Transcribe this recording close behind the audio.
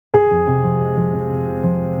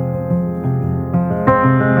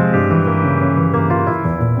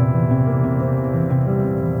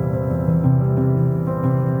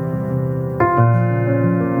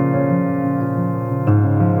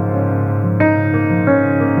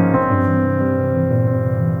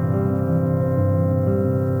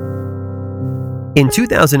In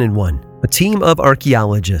 2001, a team of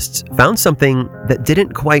archaeologists found something that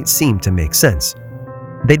didn't quite seem to make sense.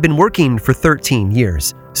 They'd been working for 13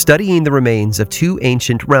 years, studying the remains of two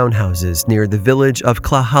ancient roundhouses near the village of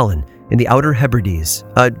Clahallen in the Outer Hebrides,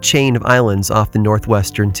 a chain of islands off the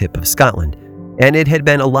northwestern tip of Scotland, and it had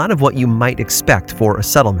been a lot of what you might expect for a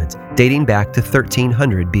settlement dating back to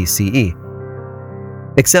 1300 BCE.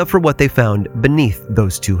 Except for what they found beneath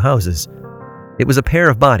those two houses. It was a pair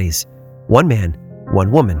of bodies, one man, one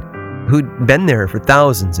woman, who'd been there for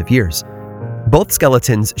thousands of years. Both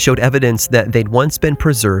skeletons showed evidence that they'd once been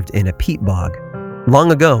preserved in a peat bog.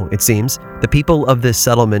 Long ago, it seems, the people of this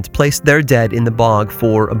settlement placed their dead in the bog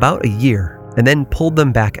for about a year and then pulled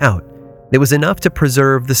them back out. It was enough to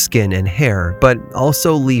preserve the skin and hair, but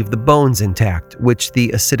also leave the bones intact, which the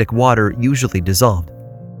acidic water usually dissolved.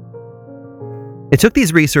 It took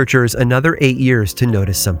these researchers another 8 years to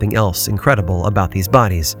notice something else incredible about these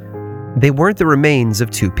bodies. They weren't the remains of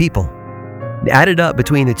two people. Added up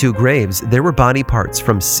between the two graves, there were body parts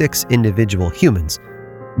from 6 individual humans.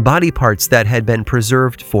 Body parts that had been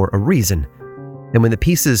preserved for a reason. And when the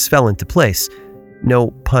pieces fell into place,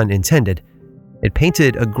 no pun intended, it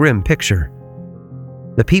painted a grim picture.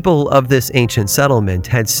 The people of this ancient settlement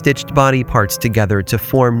had stitched body parts together to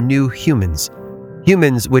form new humans.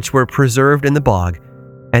 Humans which were preserved in the bog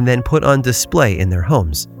and then put on display in their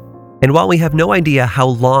homes. And while we have no idea how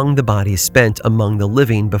long the bodies spent among the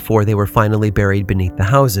living before they were finally buried beneath the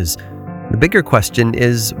houses, the bigger question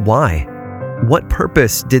is why? What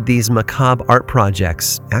purpose did these macabre art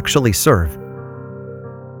projects actually serve?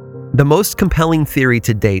 The most compelling theory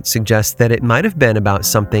to date suggests that it might have been about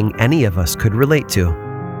something any of us could relate to: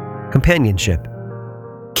 companionship.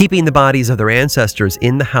 Keeping the bodies of their ancestors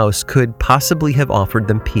in the house could possibly have offered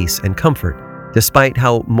them peace and comfort, despite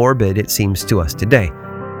how morbid it seems to us today.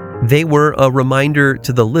 They were a reminder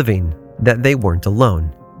to the living that they weren't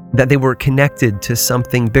alone, that they were connected to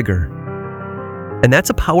something bigger. And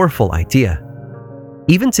that's a powerful idea.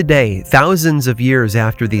 Even today, thousands of years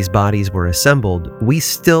after these bodies were assembled, we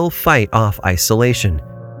still fight off isolation.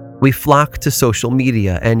 We flock to social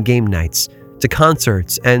media and game nights, to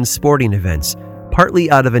concerts and sporting events,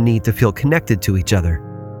 partly out of a need to feel connected to each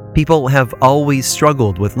other. People have always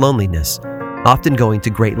struggled with loneliness, often going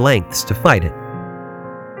to great lengths to fight it.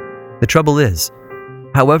 The trouble is,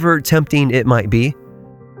 however tempting it might be,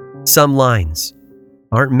 some lines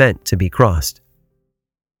aren't meant to be crossed.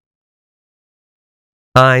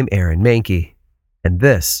 I'm Aaron Mahnke, and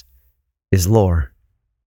this is Lore.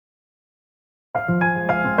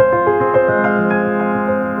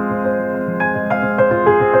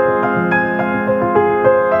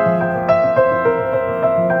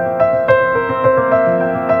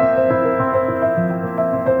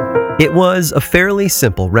 It was a fairly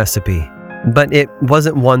simple recipe, but it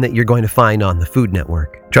wasn't one that you're going to find on the Food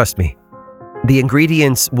Network, trust me. The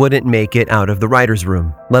ingredients wouldn't make it out of the writer's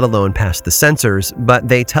room, let alone past the censors, but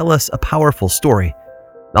they tell us a powerful story.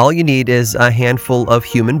 All you need is a handful of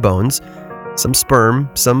human bones, some sperm,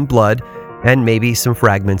 some blood, and maybe some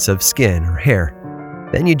fragments of skin or hair.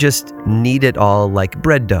 Then you just knead it all like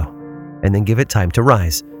bread dough, and then give it time to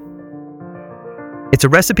rise. It's a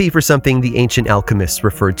recipe for something the ancient alchemists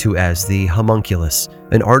referred to as the homunculus,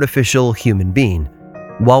 an artificial human being.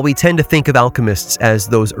 While we tend to think of alchemists as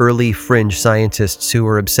those early fringe scientists who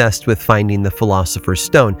were obsessed with finding the philosopher's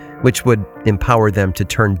stone, which would empower them to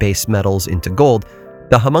turn base metals into gold,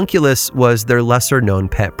 the homunculus was their lesser-known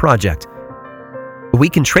pet project. We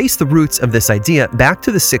can trace the roots of this idea back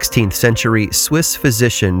to the 16th century Swiss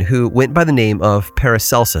physician who went by the name of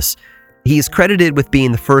Paracelsus. He is credited with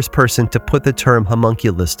being the first person to put the term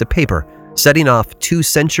homunculus to paper, setting off 2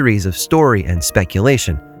 centuries of story and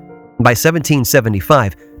speculation. By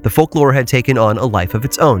 1775, the folklore had taken on a life of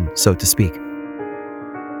its own, so to speak.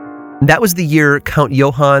 That was the year Count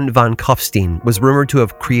Johann von Kufstein was rumored to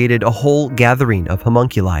have created a whole gathering of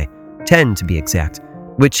homunculi, 10 to be exact,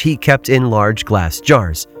 which he kept in large glass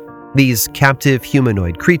jars. These captive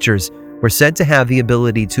humanoid creatures were said to have the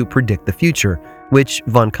ability to predict the future, which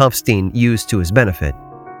von Kufstein used to his benefit.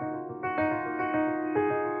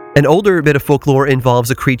 An older bit of folklore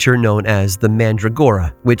involves a creature known as the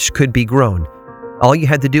mandragora, which could be grown. All you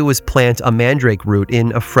had to do was plant a mandrake root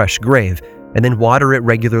in a fresh grave, and then water it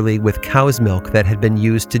regularly with cow's milk that had been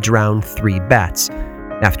used to drown 3 bats.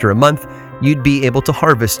 After a month, you'd be able to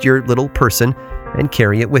harvest your little person and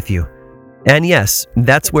carry it with you. And yes,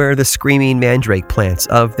 that's where the screaming mandrake plants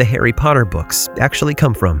of the Harry Potter books actually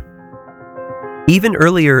come from. Even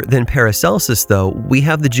earlier than Paracelsus, though, we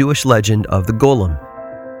have the Jewish legend of the golem.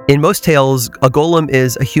 In most tales, a golem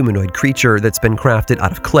is a humanoid creature that's been crafted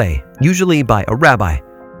out of clay, usually by a rabbi.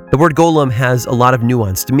 The word golem has a lot of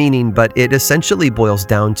nuanced meaning, but it essentially boils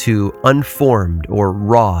down to unformed or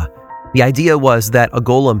raw. The idea was that a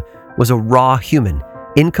golem was a raw human,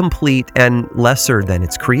 incomplete and lesser than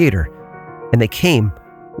its creator, and they came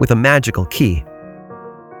with a magical key.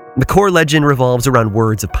 The core legend revolves around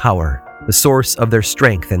words of power, the source of their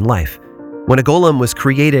strength and life. When a golem was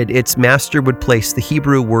created, its master would place the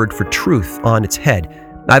Hebrew word for truth on its head,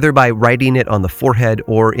 either by writing it on the forehead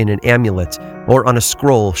or in an amulet or on a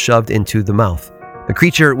scroll shoved into the mouth. The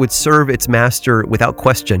creature would serve its master without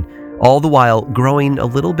question, all the while growing a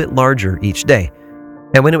little bit larger each day.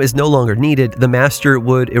 And when it was no longer needed, the master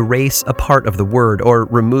would erase a part of the word or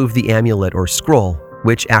remove the amulet or scroll,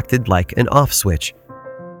 which acted like an off switch.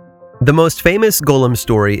 The most famous golem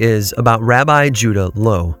story is about Rabbi Judah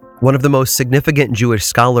Loew, one of the most significant Jewish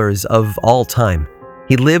scholars of all time.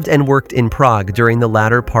 He lived and worked in Prague during the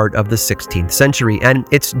latter part of the 16th century, and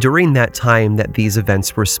it's during that time that these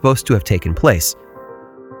events were supposed to have taken place.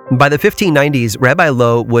 By the 1590s, Rabbi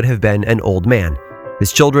Loew would have been an old man.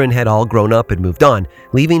 His children had all grown up and moved on,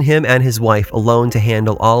 leaving him and his wife alone to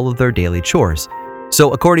handle all of their daily chores.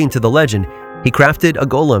 So according to the legend, he crafted a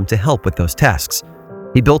golem to help with those tasks.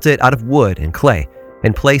 He built it out of wood and clay,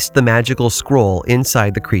 and placed the magical scroll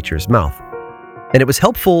inside the creature's mouth. And it was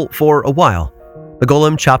helpful for a while. The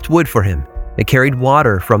golem chopped wood for him. It carried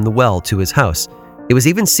water from the well to his house. It was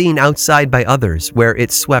even seen outside by others, where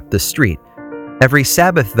it swept the street. Every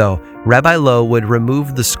Sabbath, though, Rabbi Loew would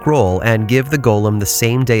remove the scroll and give the golem the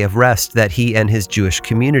same day of rest that he and his Jewish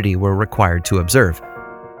community were required to observe.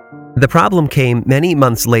 The problem came many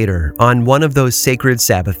months later, on one of those sacred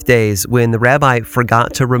Sabbath days, when the rabbi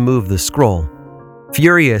forgot to remove the scroll.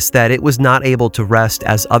 Furious that it was not able to rest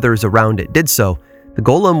as others around it did so, the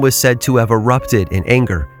golem was said to have erupted in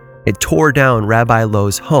anger. It tore down Rabbi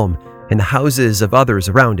Loew's home and the houses of others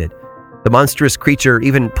around it. The monstrous creature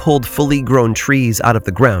even pulled fully grown trees out of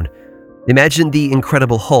the ground. Imagine the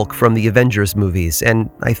Incredible Hulk from the Avengers movies, and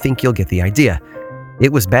I think you'll get the idea.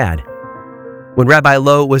 It was bad. When Rabbi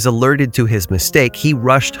Loew was alerted to his mistake, he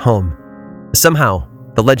rushed home. Somehow,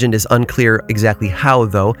 the legend is unclear exactly how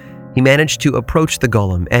though, he managed to approach the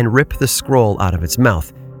golem and rip the scroll out of its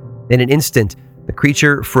mouth. In an instant, the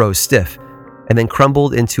creature froze stiff and then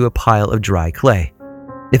crumbled into a pile of dry clay.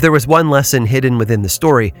 If there was one lesson hidden within the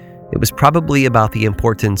story, it was probably about the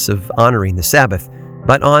importance of honoring the Sabbath,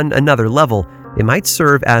 but on another level, it might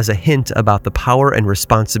serve as a hint about the power and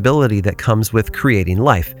responsibility that comes with creating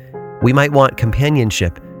life. We might want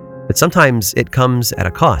companionship, but sometimes it comes at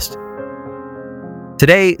a cost.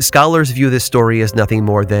 Today, scholars view this story as nothing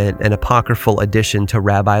more than an apocryphal addition to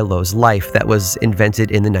Rabbi Loew's life that was invented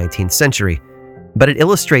in the 19th century. But it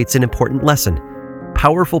illustrates an important lesson.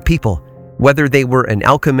 Powerful people, whether they were an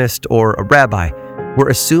alchemist or a rabbi, were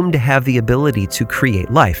assumed to have the ability to create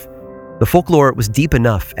life. The folklore was deep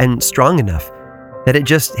enough and strong enough that it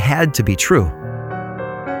just had to be true.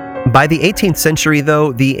 By the 18th century,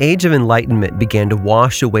 though, the Age of Enlightenment began to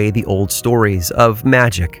wash away the old stories of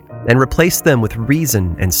magic and replace them with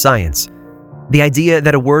reason and science. The idea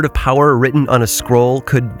that a word of power written on a scroll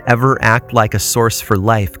could ever act like a source for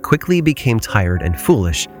life quickly became tired and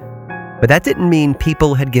foolish. But that didn't mean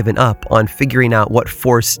people had given up on figuring out what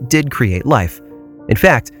force did create life. In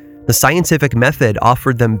fact, the scientific method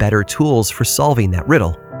offered them better tools for solving that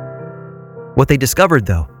riddle. What they discovered,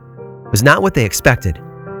 though, was not what they expected.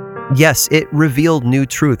 Yes, it revealed new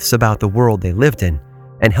truths about the world they lived in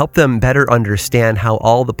and helped them better understand how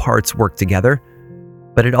all the parts work together,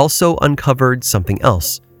 but it also uncovered something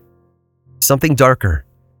else, something darker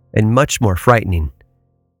and much more frightening,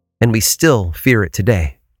 and we still fear it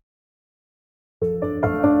today.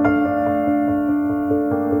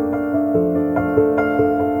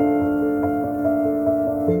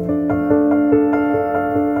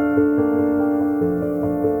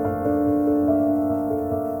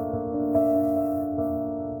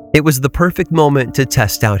 It was the perfect moment to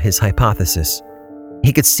test out his hypothesis.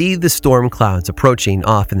 He could see the storm clouds approaching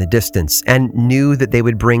off in the distance and knew that they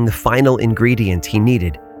would bring the final ingredient he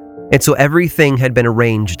needed. And so everything had been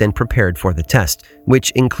arranged and prepared for the test,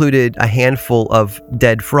 which included a handful of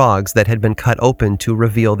dead frogs that had been cut open to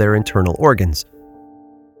reveal their internal organs.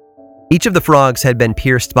 Each of the frogs had been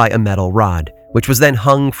pierced by a metal rod, which was then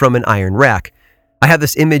hung from an iron rack. I have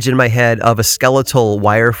this image in my head of a skeletal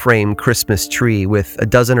wireframe Christmas tree with a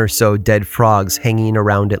dozen or so dead frogs hanging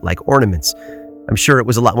around it like ornaments. I'm sure it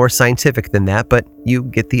was a lot more scientific than that, but you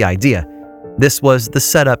get the idea. This was the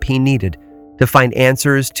setup he needed to find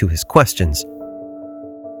answers to his questions.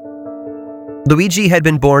 Luigi had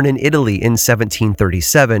been born in Italy in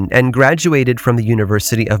 1737 and graduated from the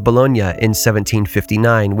University of Bologna in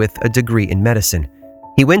 1759 with a degree in medicine.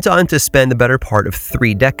 He went on to spend the better part of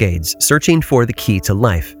 3 decades searching for the key to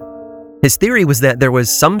life. His theory was that there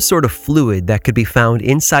was some sort of fluid that could be found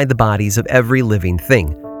inside the bodies of every living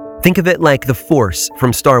thing. Think of it like the Force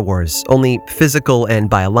from Star Wars, only physical and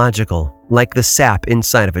biological, like the sap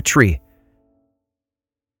inside of a tree.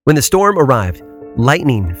 When the storm arrived,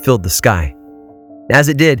 lightning filled the sky. As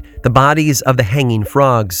it did, the bodies of the hanging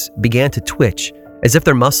frogs began to twitch, as if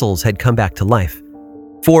their muscles had come back to life.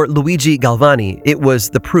 For Luigi Galvani, it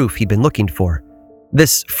was the proof he'd been looking for.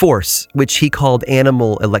 This force, which he called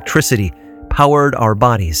animal electricity, powered our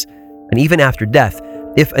bodies, and even after death,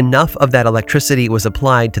 if enough of that electricity was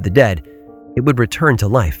applied to the dead, it would return to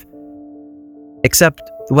life. Except,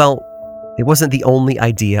 well, it wasn't the only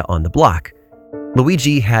idea on the block.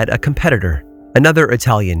 Luigi had a competitor, another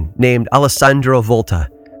Italian named Alessandro Volta,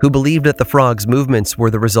 who believed that the frog's movements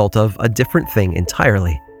were the result of a different thing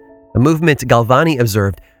entirely. A movement Galvani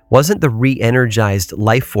observed wasn't the re-energized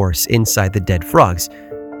life force inside the dead frogs.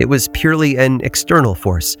 It was purely an external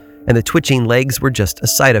force, and the twitching legs were just a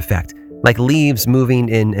side effect, like leaves moving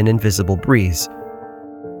in an invisible breeze.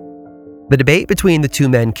 The debate between the two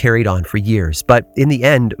men carried on for years, but in the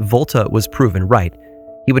end, Volta was proven right.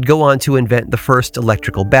 He would go on to invent the first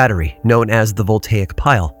electrical battery, known as the voltaic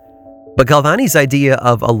pile. But Galvani's idea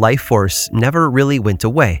of a life force never really went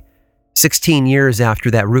away. 16 years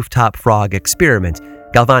after that rooftop frog experiment,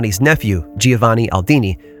 Galvani's nephew, Giovanni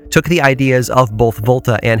Aldini, took the ideas of both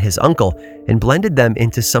Volta and his uncle and blended them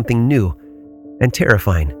into something new and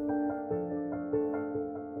terrifying.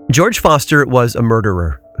 George Foster was a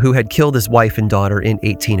murderer who had killed his wife and daughter in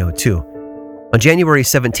 1802. On January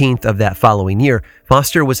 17th of that following year,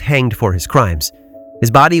 Foster was hanged for his crimes.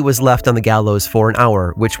 His body was left on the gallows for an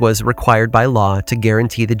hour, which was required by law to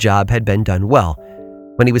guarantee the job had been done well.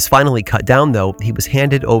 When he was finally cut down, though, he was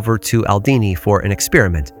handed over to Aldini for an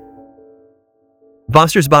experiment.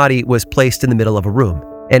 Foster's body was placed in the middle of a room,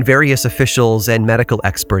 and various officials and medical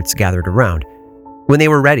experts gathered around. When they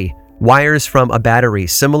were ready, wires from a battery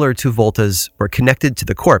similar to Volta's were connected to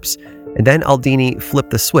the corpse, and then Aldini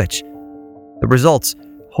flipped the switch. The results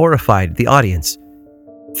horrified the audience.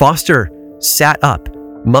 Foster sat up,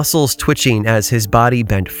 muscles twitching as his body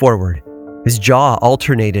bent forward. His jaw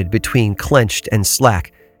alternated between clenched and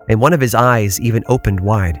slack, and one of his eyes even opened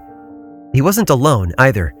wide. He wasn't alone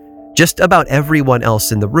either. Just about everyone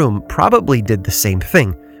else in the room probably did the same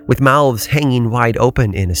thing, with mouths hanging wide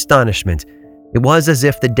open in astonishment. It was as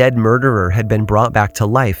if the dead murderer had been brought back to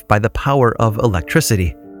life by the power of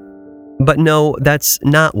electricity. But no, that's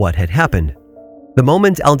not what had happened. The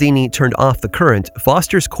moment Aldini turned off the current,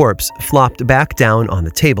 Foster's corpse flopped back down on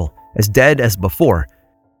the table, as dead as before.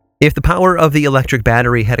 If the power of the electric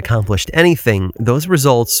battery had accomplished anything, those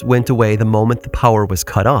results went away the moment the power was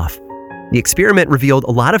cut off. The experiment revealed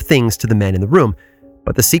a lot of things to the men in the room,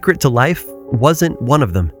 but the secret to life wasn't one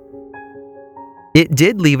of them. It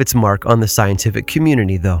did leave its mark on the scientific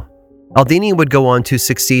community, though. Aldini would go on to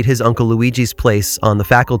succeed his uncle Luigi's place on the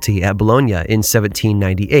faculty at Bologna in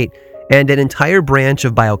 1798, and an entire branch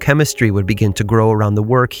of biochemistry would begin to grow around the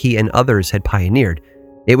work he and others had pioneered.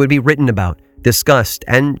 It would be written about, discussed,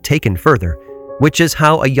 and taken further, which is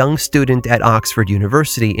how a young student at Oxford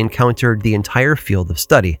University encountered the entire field of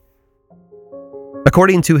study.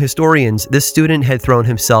 According to historians, this student had thrown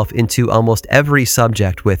himself into almost every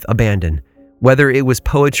subject with abandon. Whether it was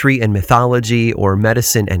poetry and mythology or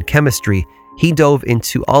medicine and chemistry, he dove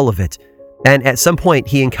into all of it, and at some point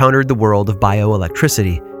he encountered the world of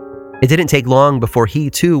bioelectricity. It didn't take long before he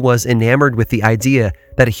too was enamored with the idea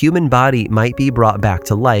that a human body might be brought back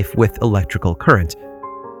to life with electrical current.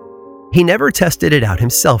 He never tested it out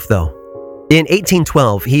himself, though. In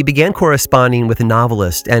 1812, he began corresponding with a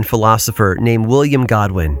novelist and philosopher named William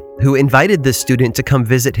Godwin, who invited this student to come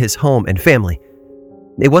visit his home and family.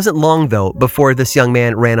 It wasn't long, though, before this young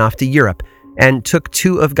man ran off to Europe and took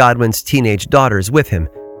 2 of Godwin's teenage daughters with him,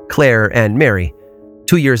 Claire and Mary.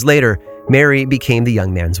 2 years later, Mary became the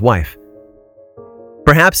young man's wife.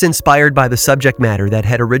 Perhaps inspired by the subject matter that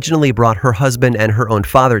had originally brought her husband and her own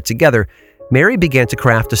father together, Mary began to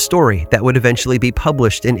craft a story that would eventually be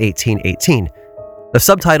published in 1818. The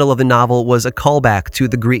subtitle of the novel was a callback to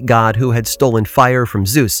the Greek god who had stolen fire from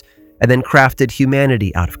Zeus and then crafted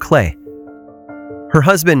humanity out of clay. Her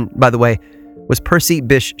husband, by the way, was Percy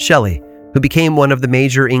Bysshe Shelley, who became one of the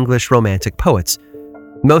major English Romantic poets.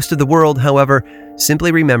 Most of the world, however,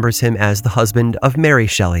 simply remembers him as the husband of Mary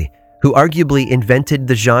Shelley, who arguably invented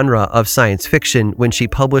the genre of science fiction when she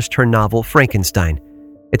published her novel Frankenstein.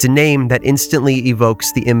 It's a name that instantly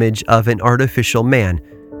evokes the image of an artificial man,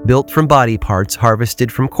 built from body parts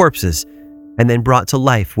harvested from corpses, and then brought to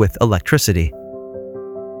life with electricity.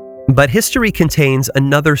 But history contains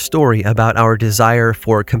another story about our desire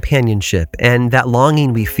for companionship and that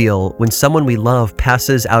longing we feel when someone we love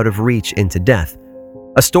passes out of reach into death.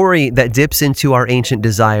 A story that dips into our ancient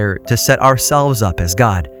desire to set ourselves up as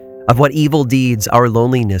God, of what evil deeds our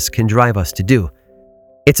loneliness can drive us to do.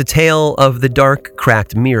 It's a tale of the dark,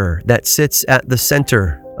 cracked mirror that sits at the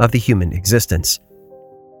center of the human existence.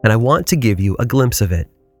 And I want to give you a glimpse of it.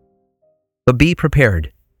 But be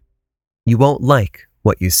prepared. You won't like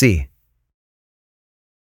what you see.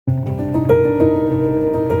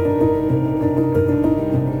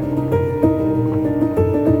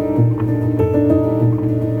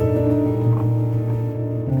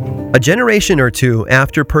 A generation or two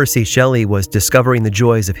after Percy Shelley was discovering the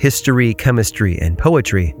joys of history, chemistry, and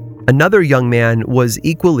poetry, another young man was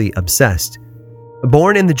equally obsessed.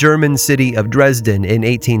 Born in the German city of Dresden in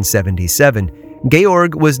 1877,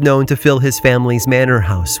 Georg was known to fill his family's manor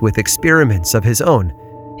house with experiments of his own.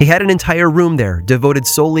 He had an entire room there devoted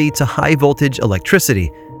solely to high-voltage electricity,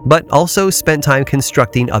 but also spent time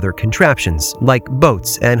constructing other contraptions, like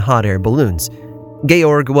boats and hot air balloons.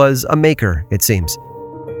 Georg was a maker, it seems.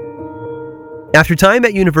 After time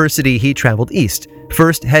at university, he traveled east,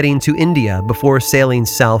 first heading to India before sailing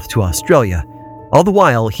south to Australia. All the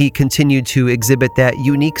while, he continued to exhibit that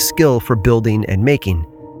unique skill for building and making.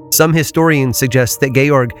 Some historians suggest that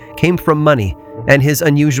Georg came from money, and his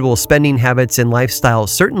unusual spending habits and lifestyle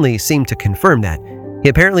certainly seem to confirm that. He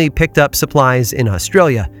apparently picked up supplies in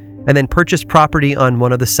Australia and then purchased property on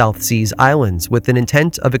one of the South Seas islands with an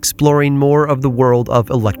intent of exploring more of the world of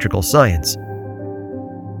electrical science.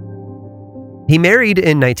 He married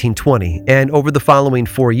in 1920, and over the following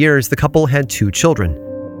 4 years, the couple had 2 children.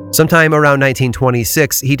 Sometime around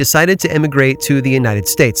 1926, he decided to emigrate to the United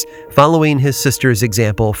States, following his sister's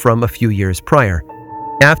example from a few years prior.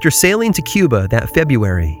 After sailing to Cuba that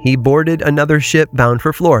February, he boarded another ship bound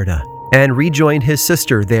for Florida and rejoined his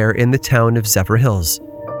sister there in the town of Zephyrhills.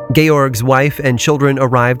 Georg's wife and children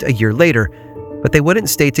arrived a year later, but they wouldn't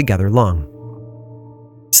stay together long.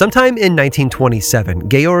 Sometime in 1927,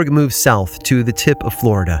 Georg moved south to the tip of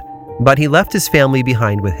Florida, but he left his family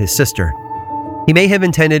behind with his sister. He may have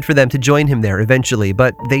intended for them to join him there eventually,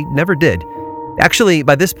 but they never did. Actually,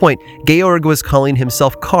 by this point, Georg was calling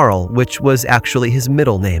himself Karl, which was actually his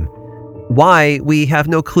middle name. Why, we have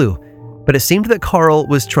no clue, but it seemed that Karl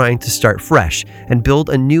was trying to start fresh and build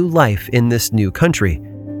a new life in this new country.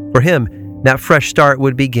 For him, that fresh start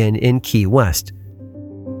would begin in Key West.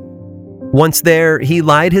 Once there, he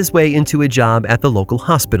lied his way into a job at the local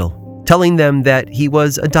hospital, telling them that he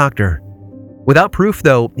was a doctor. Without proof,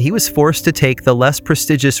 though, he was forced to take the less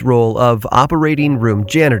prestigious role of operating room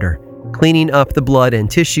janitor, cleaning up the blood and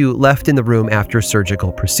tissue left in the room after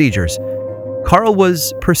surgical procedures. Karl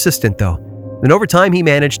was persistent, though, and over time he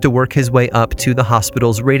managed to work his way up to the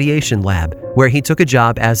hospital's radiation lab, where he took a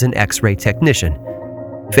job as an X-ray technician.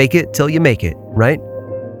 Fake it till you make it, right?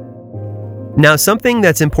 Now, something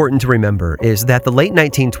that's important to remember is that the late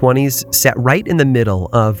 1920s sat right in the middle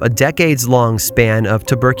of a decades-long span of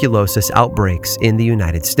tuberculosis outbreaks in the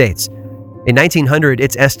United States. In 1900,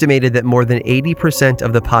 it's estimated that more than 80%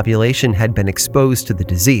 of the population had been exposed to the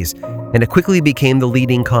disease, and it quickly became the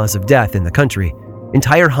leading cause of death in the country.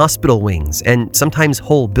 Entire hospital wings, and sometimes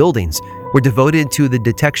whole buildings, were devoted to the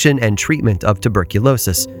detection and treatment of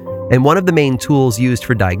tuberculosis, and one of the main tools used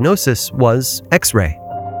for diagnosis was X-ray.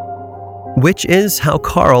 Which is how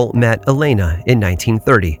Karl met Elena in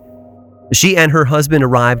 1930. She and her husband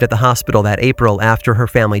arrived at the hospital that April after her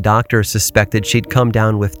family doctor suspected she'd come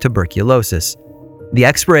down with tuberculosis. The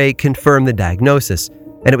X-ray confirmed the diagnosis,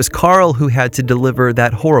 and it was Karl who had to deliver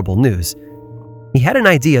that horrible news. He had an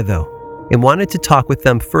idea, though, and wanted to talk with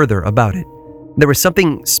them further about it. There was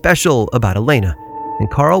something special about Elena, and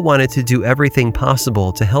Karl wanted to do everything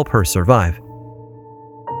possible to help her survive.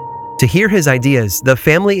 To hear his ideas, the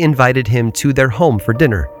family invited him to their home for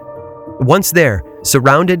dinner. Once there,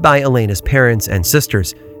 surrounded by Elena's parents and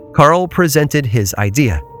sisters, Karl presented his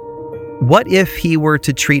idea. What if he were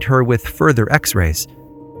to treat her with further X-rays?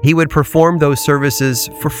 He would perform those services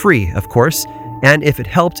for free, of course, and if it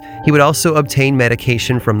helped, he would also obtain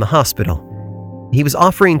medication from the hospital. He was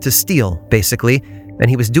offering to steal, basically, and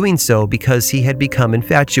he was doing so because he had become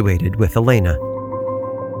infatuated with Elena.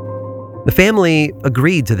 The family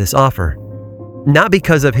agreed to this offer, not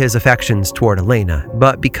because of his affections toward Elena,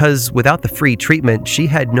 but because without the free treatment, she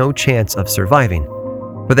had no chance of surviving.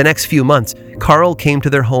 For the next few months, Karl came to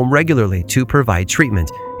their home regularly to provide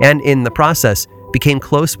treatment, and in the process, became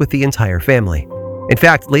close with the entire family. In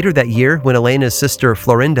fact, later that year, when Elena's sister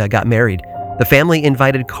Florinda got married, the family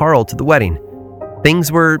invited Karl to the wedding.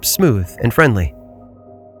 Things were smooth and friendly.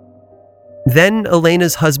 Then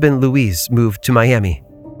Elena's husband Luis moved to Miami.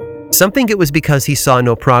 Some think it was because he saw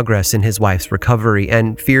no progress in his wife's recovery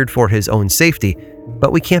and feared for his own safety,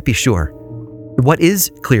 but we can't be sure. What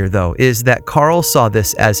is clear, though, is that Carl saw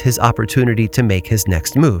this as his opportunity to make his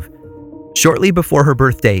next move. Shortly before her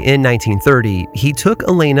birthday in 1930, he took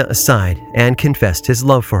Elena aside and confessed his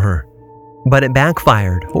love for her. But it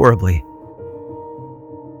backfired horribly.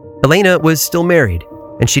 Elena was still married,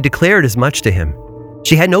 and she declared as much to him.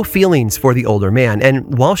 She had no feelings for the older man,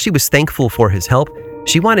 and while she was thankful for his help,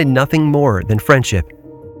 she wanted nothing more than friendship.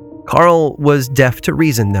 Carl was deaf to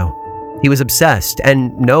reason, though. He was obsessed,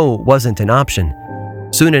 and no wasn't an option.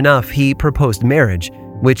 Soon enough, he proposed marriage,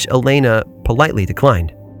 which Elena politely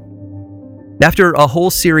declined. After a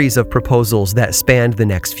whole series of proposals that spanned the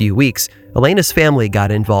next few weeks, Elena's family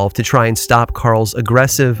got involved to try and stop Carl's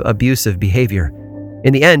aggressive, abusive behavior.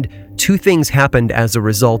 In the end, two things happened as a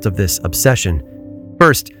result of this obsession.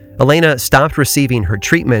 First, Elena stopped receiving her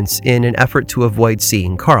treatments in an effort to avoid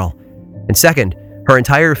seeing Carl. And second, her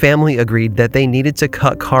entire family agreed that they needed to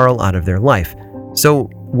cut Carl out of their life. So,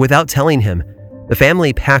 without telling him, the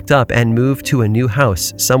family packed up and moved to a new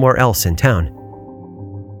house somewhere else in town.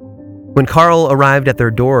 When Carl arrived at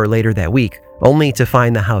their door later that week, only to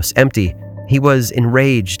find the house empty, he was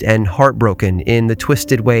enraged and heartbroken in the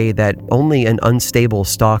twisted way that only an unstable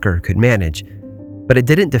stalker could manage. But it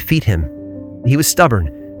didn't defeat him. He was stubborn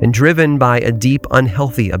and driven by a deep,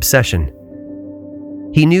 unhealthy obsession.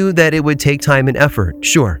 He knew that it would take time and effort,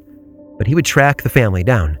 sure, but he would track the family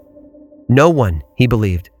down. No one, he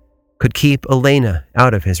believed, could keep Elena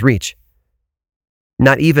out of his reach.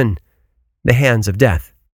 Not even the hands of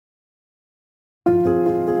death.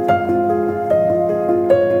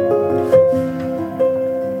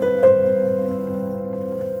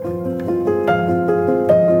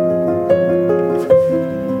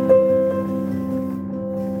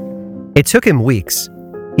 It took him weeks.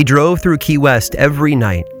 He drove through Key West every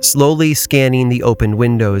night, slowly scanning the open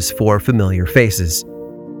windows for familiar faces.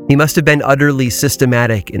 He must have been utterly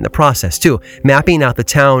systematic in the process, too, mapping out the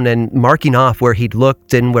town and marking off where he'd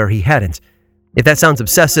looked and where he hadn't. If that sounds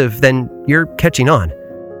obsessive, then you're catching on.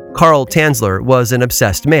 Carl Tanzler was an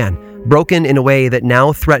obsessed man, broken in a way that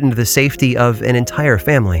now threatened the safety of an entire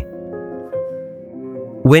family.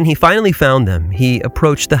 When he finally found them, he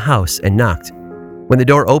approached the house and knocked. When the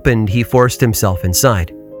door opened, he forced himself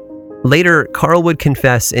inside. Later, Carl would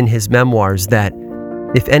confess in his memoirs that,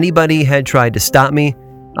 "If anybody had tried to stop me,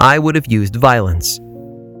 I would have used violence."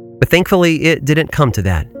 But thankfully, it didn't come to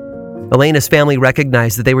that. Elena's family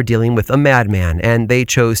recognized that they were dealing with a madman, and they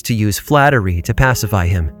chose to use flattery to pacify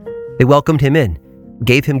him. They welcomed him in,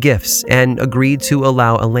 gave him gifts, and agreed to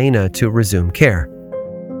allow Elena to resume care.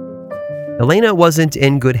 Elena wasn't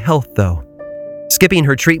in good health, though. Skipping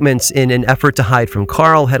her treatments in an effort to hide from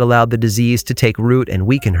Carl had allowed the disease to take root and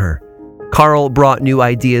weaken her. Carl brought new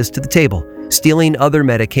ideas to the table, stealing other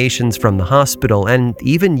medications from the hospital and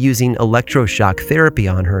even using electroshock therapy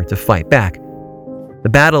on her to fight back. The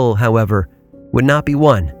battle, however, would not be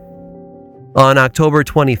won. On October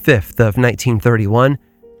 25th of 1931,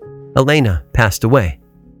 Elena passed away.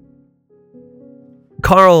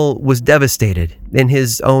 Carl was devastated in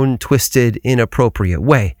his own twisted, inappropriate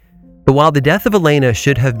way. But while the death of Elena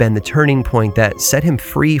should have been the turning point that set him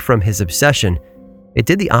free from his obsession, it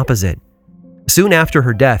did the opposite. Soon after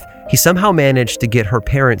her death, he somehow managed to get her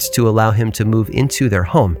parents to allow him to move into their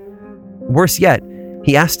home. Worse yet,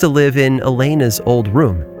 he asked to live in Elena's old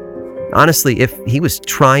room. Honestly, if he was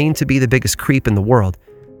trying to be the biggest creep in the world,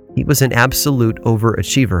 he was an absolute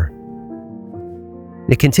overachiever.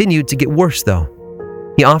 It continued to get worse, though.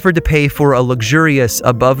 He offered to pay for a luxurious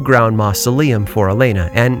above-ground mausoleum for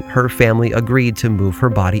Elena, and her family agreed to move her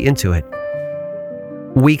body into it.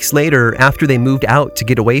 Weeks later, after they moved out to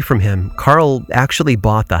get away from him, Carl actually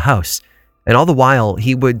bought the house, and all the while,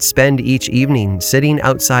 he would spend each evening sitting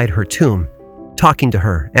outside her tomb, talking to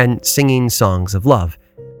her and singing songs of love.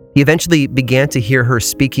 He eventually began to hear her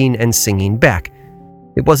speaking and singing back.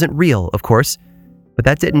 It wasn't real, of course, but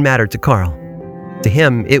that didn't matter to Carl. To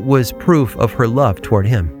him, it was proof of her love toward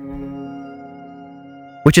him.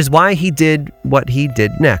 Which is why he did what he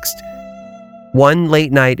did next. One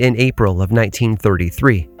late night in April of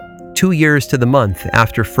 1933, 2 years to the month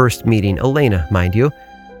after first meeting Elena, mind you,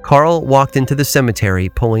 Carl walked into the cemetery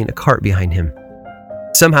pulling a cart behind him.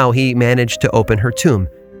 Somehow he managed to open her tomb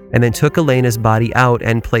and then took Elena's body out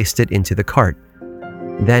and placed it into the cart.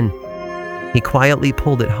 Then he quietly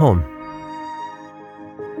pulled it home.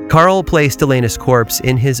 Carl placed Elena's corpse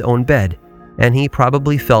in his own bed, and he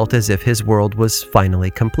probably felt as if his world was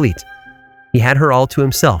finally complete. He had her all to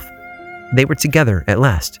himself. They were together at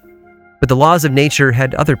last. But the laws of nature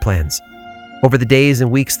had other plans. Over the days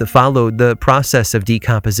and weeks that followed, the process of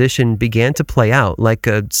decomposition began to play out like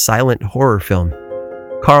a silent horror film.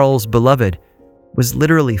 Carl's beloved was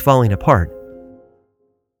literally falling apart.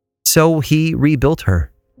 So he rebuilt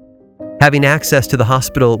her. Having access to the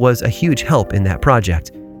hospital was a huge help in that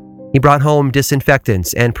project. He brought home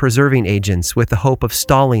disinfectants and preserving agents with the hope of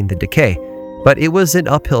stalling the decay, but it was an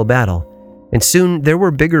uphill battle, and soon there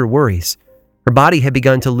were bigger worries. Her body had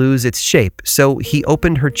begun to lose its shape, so he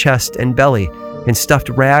opened her chest and belly and stuffed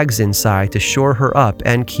rags inside to shore her up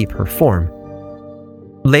and keep her form.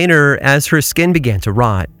 Later, as her skin began to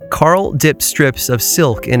rot, Carl dipped strips of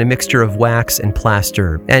silk in a mixture of wax and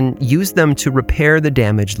plaster and used them to repair the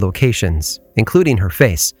damaged locations, including her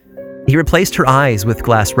face. He replaced her eyes with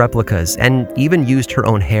glass replicas and even used her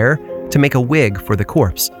own hair to make a wig for the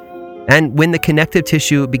corpse. And when the connective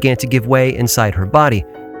tissue began to give way inside her body,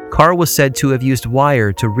 Carl was said to have used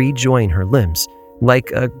wire to rejoin her limbs,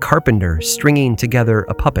 like a carpenter stringing together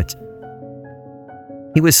a puppet.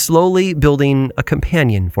 He was slowly building a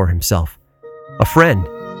companion for himself, a friend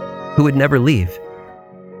who would never leave.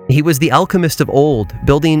 He was the alchemist of old,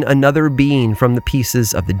 building another being from the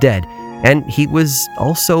pieces of the dead, and he was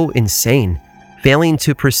also insane, failing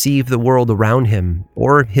to perceive the world around him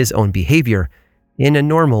or his own behavior in a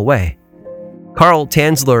normal way. Carl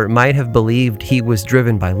Tanzler might have believed he was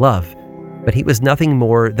driven by love, but he was nothing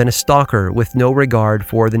more than a stalker with no regard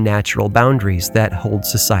for the natural boundaries that hold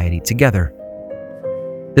society together.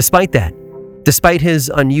 Despite his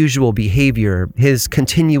unusual behavior, his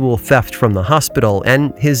continual theft from the hospital,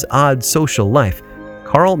 and his odd social life,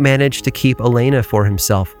 Carl managed to keep Elena for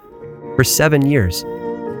himself for 7 years.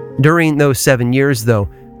 During those 7 years, though,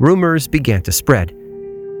 rumors began to spread.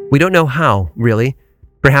 We don't know how, really.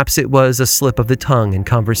 Perhaps it was a slip of the tongue in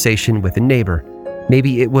conversation with a neighbor.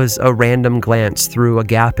 Maybe it was a random glance through a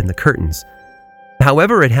gap in the curtains.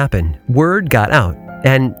 However it happened, word got out,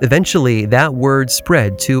 and eventually that word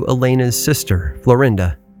spread to Elena's sister,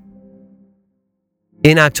 Florinda.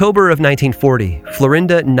 In October of 1940,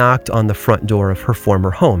 Florinda knocked on the front door of her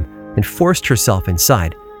former home and forced herself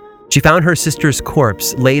inside. She found her sister's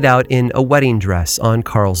corpse laid out in a wedding dress on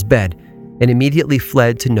Carl's bed and immediately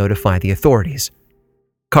fled to notify the authorities.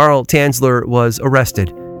 Carl Tanzler was arrested,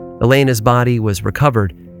 Elena's body was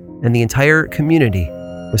recovered, and the entire community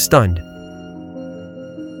was stunned.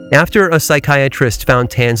 After a psychiatrist found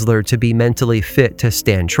Tanzler to be mentally fit to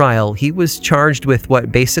stand trial, he was charged with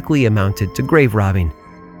what basically amounted to grave robbing.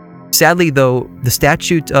 Sadly, though, the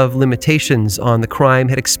statute of limitations on the crime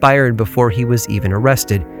had expired before he was even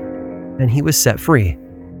arrested, and he was set free.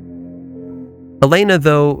 Elena,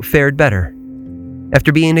 though, fared better.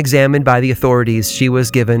 After being examined by the authorities, she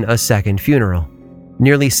was given a second funeral.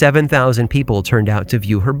 Nearly 7,000 people turned out to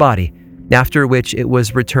view her body, after which it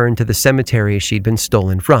was returned to the cemetery she'd been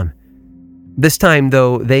stolen from. This time,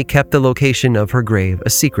 though, they kept the location of her grave a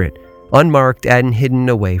secret, unmarked and hidden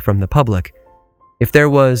away from the public. If there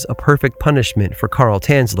was a perfect punishment for Carl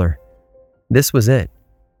Tanzler, this was it.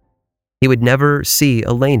 He would never see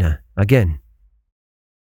Elena again.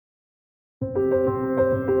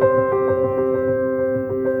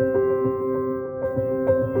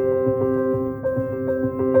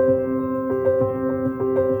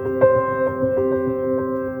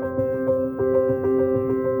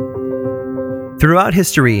 Throughout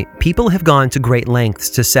history, people have gone to great lengths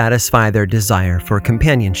to satisfy their desire for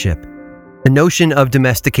companionship. The notion of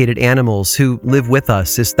domesticated animals who live with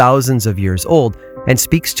us is thousands of years old and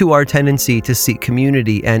speaks to our tendency to seek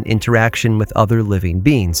community and interaction with other living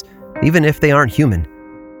beings, even if they aren't human.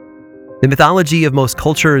 The mythology of most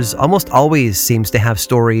cultures almost always seems to have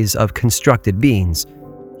stories of constructed beings.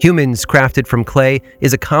 Humans crafted from clay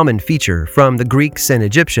is a common feature from the Greeks and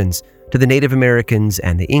Egyptians to the Native Americans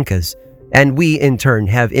and the Incas. And we, in turn,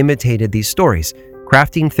 have imitated these stories,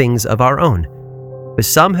 crafting things of our own. But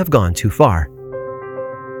some have gone too far.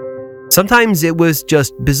 Sometimes it was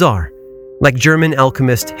just bizarre, like German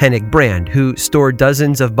alchemist Hennig Brand, who stored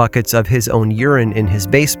dozens of buckets of his own urine in his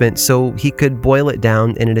basement so he could boil it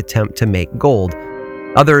down in an attempt to make gold.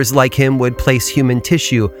 Others, like him, would place human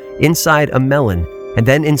tissue inside a melon and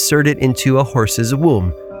then insert it into a horse's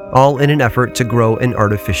womb, all in an effort to grow an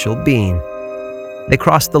artificial being. They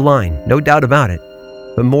crossed the line, no doubt about it,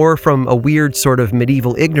 but more from a weird sort of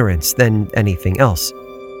medieval ignorance than anything else.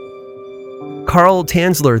 Carl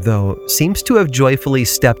Tanzler, though, seems to have joyfully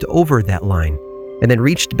stepped over that line and then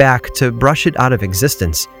reached back to brush it out of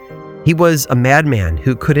existence. He was a madman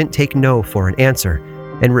who couldn't take no for an answer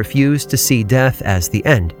and refused to see death as the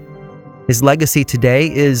end. His legacy today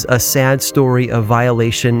is a sad story of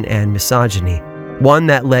violation and misogyny, one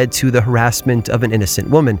that led to the harassment of an innocent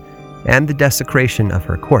woman and the desecration of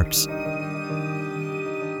her corpse.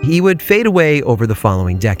 He would fade away over the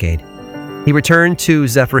following decade. He returned to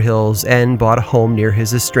Zephyrhills and bought a home near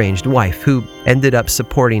his estranged wife, who ended up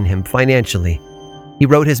supporting him financially. He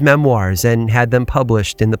wrote his memoirs and had them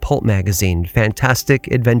published in the pulp magazine Fantastic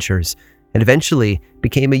Adventures, and eventually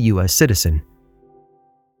became a U.S. citizen.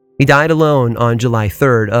 He died alone on July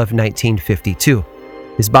 3rd of 1952,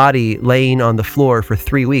 his body laying on the floor for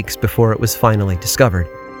 3 weeks before it was finally discovered.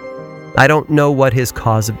 I don't know what his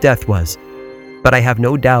cause of death was, but I have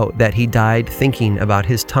no doubt that he died thinking about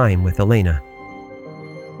his time with Elena.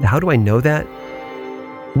 How do I know that?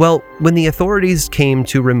 Well, when the authorities came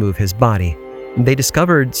to remove his body, they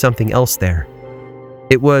discovered something else there.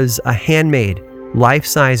 It was a handmade,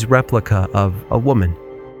 life-size replica of a woman,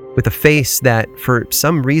 with a face that, for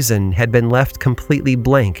some reason, had been left completely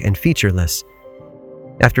blank and featureless.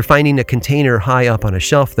 After finding a container high up on a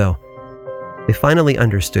shelf, though, they finally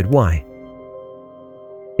understood why.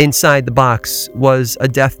 Inside the box was a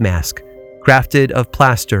death mask, crafted of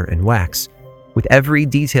plaster and wax, with every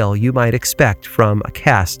detail you might expect from a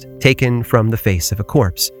cast taken from the face of a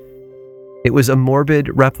corpse. It was a morbid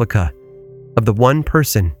replica of the one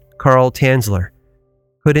person Carl Tanzler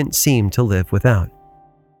couldn't seem to live without.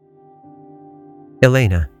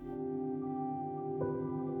 Elena.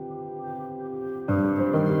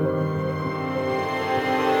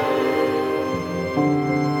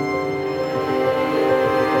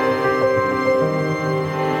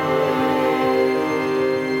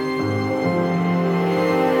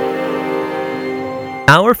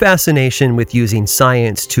 Our fascination with using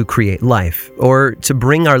science to create life, or to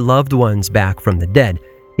bring our loved ones back from the dead,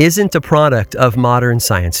 isn't a product of modern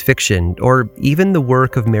science fiction, or even the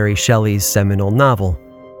work of Mary Shelley's seminal novel.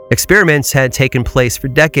 Experiments had taken place for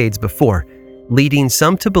decades before, leading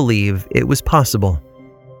some to believe it was possible.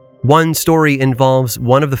 One story involves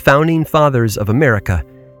one of the founding fathers of America,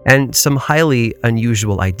 and some highly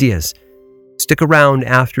unusual ideas. Stick around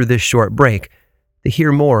after this short break to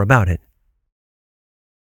hear more about it.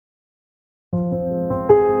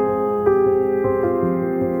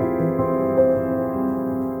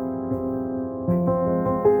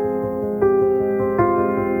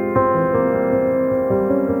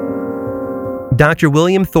 Dr.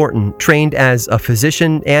 William Thornton trained as a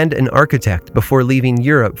physician and an architect before leaving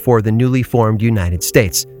Europe for the newly formed United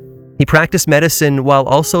States. He practiced medicine while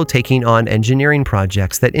also taking on engineering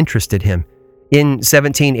projects that interested him. In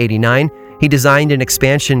 1789, he designed an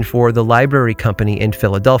expansion for the Library Company in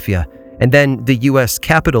Philadelphia, and then the U.S.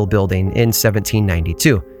 Capitol building in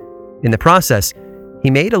 1792. In the process, he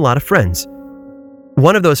made a lot of friends.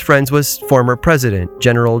 One of those friends was former President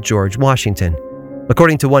General George Washington.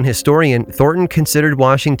 According to one historian, Thornton considered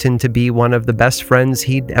Washington to be one of the best friends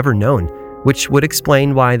he'd ever known, which would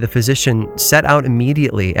explain why the physician set out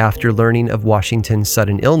immediately after learning of Washington's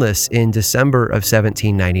sudden illness in December of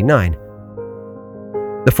 1799.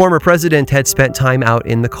 The former president had spent time out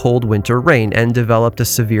in the cold winter rain and developed a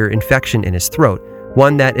severe infection in his throat,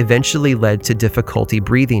 one that eventually led to difficulty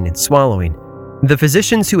breathing and swallowing. The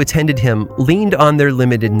physicians who attended him leaned on their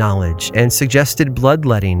limited knowledge and suggested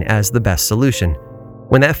bloodletting as the best solution.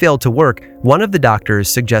 When that failed to work, one of the doctors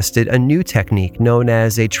suggested a new technique known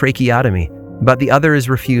as a tracheotomy, but the others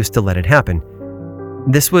refused to let it happen.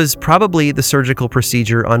 This was probably the surgical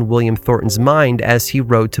procedure on William Thornton's mind as he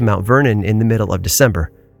rode to Mount Vernon in the middle of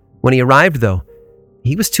December. When he arrived, though,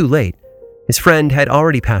 he was too late. His friend had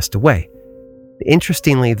already passed away.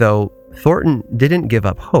 Interestingly, though, Thornton didn't give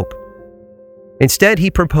up hope. Instead,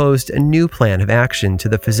 he proposed a new plan of action to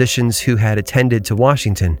the physicians who had attended to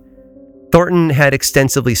Washington. Thornton had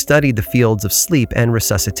extensively studied the fields of sleep and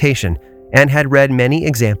resuscitation, and had read many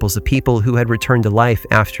examples of people who had returned to life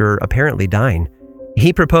after apparently dying.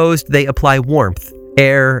 He proposed they apply warmth,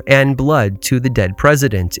 air, and blood to the dead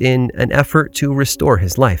president in an effort to restore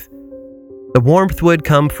his life. The warmth would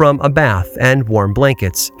come from a bath and warm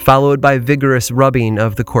blankets, followed by vigorous rubbing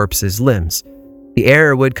of the corpse's limbs. The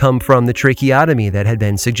air would come from the tracheotomy that had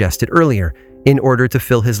been suggested earlier, in order to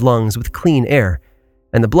fill his lungs with clean air.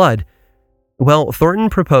 And the blood, well,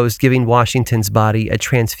 Thornton proposed giving Washington's body a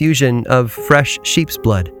transfusion of fresh sheep's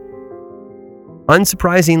blood.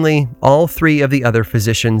 Unsurprisingly, all three of the other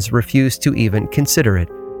physicians refused to even consider it,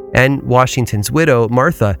 and Washington's widow,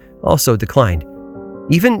 Martha, also declined.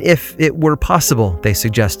 Even if it were possible, they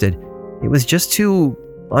suggested, it was just too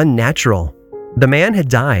unnatural. The man had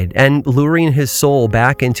died, and luring his soul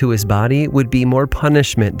back into his body would be more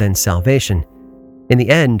punishment than salvation. In the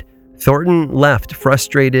end, Thornton left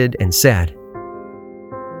frustrated and sad.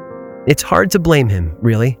 It's hard to blame him,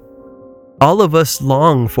 really. All of us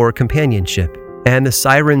long for companionship, and the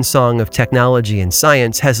siren song of technology and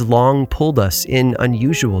science has long pulled us in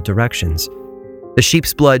unusual directions. The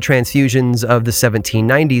sheep's blood transfusions of the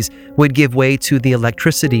 1790s would give way to the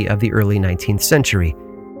electricity of the early 19th century.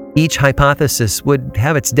 Each hypothesis would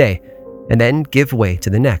have its day, and then give way to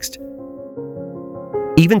the next.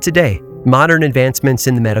 Even today, modern advancements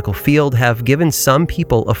in the medical field have given some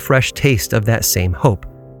people a fresh taste of that same hope.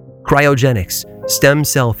 Cryogenics, stem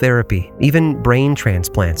cell therapy, even brain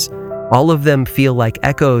transplants, all of them feel like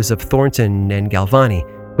echoes of Thornton and Galvani,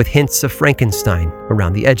 with hints of Frankenstein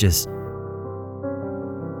around the edges.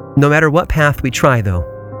 No matter what path we try, though,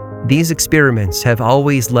 these experiments have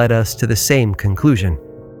always led us to the same conclusion.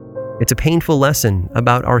 It's a painful lesson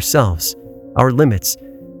about ourselves, our limits,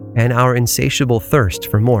 and our insatiable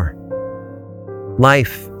thirst for more.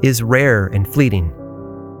 Life is rare and fleeting,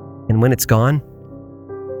 and when it's gone,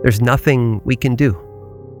 there's nothing we can do.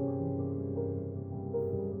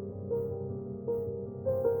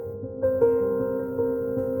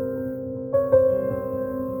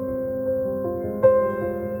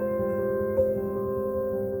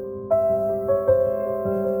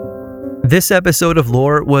 This episode of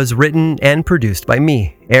Lore was written and produced by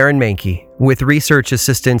me, Aaron Mahnke, with research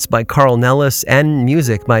assistance by Carl Nellis and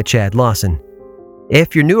music by Chad Lawson.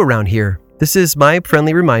 If you're new around here, this is my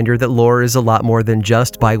friendly reminder that Lore is a lot more than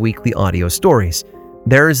just bi-weekly audio stories.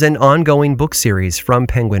 There's an ongoing book series from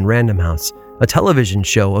Penguin Random House, a television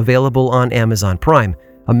show available on Amazon Prime,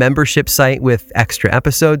 a membership site with extra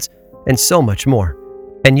episodes, and so much more.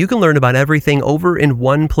 And you can learn about everything over in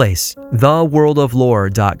one place,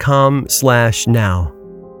 theworldoflore.com/now.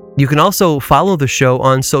 You can also follow the show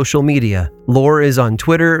on social media. Lore is on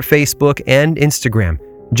Twitter, Facebook, and Instagram.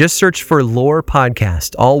 Just search for Lore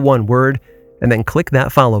Podcast, all one word, and then click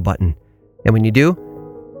that follow button. And when you do,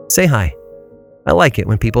 say hi. I like it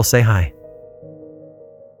when people say hi.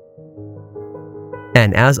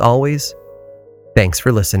 And as always, thanks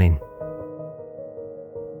for listening.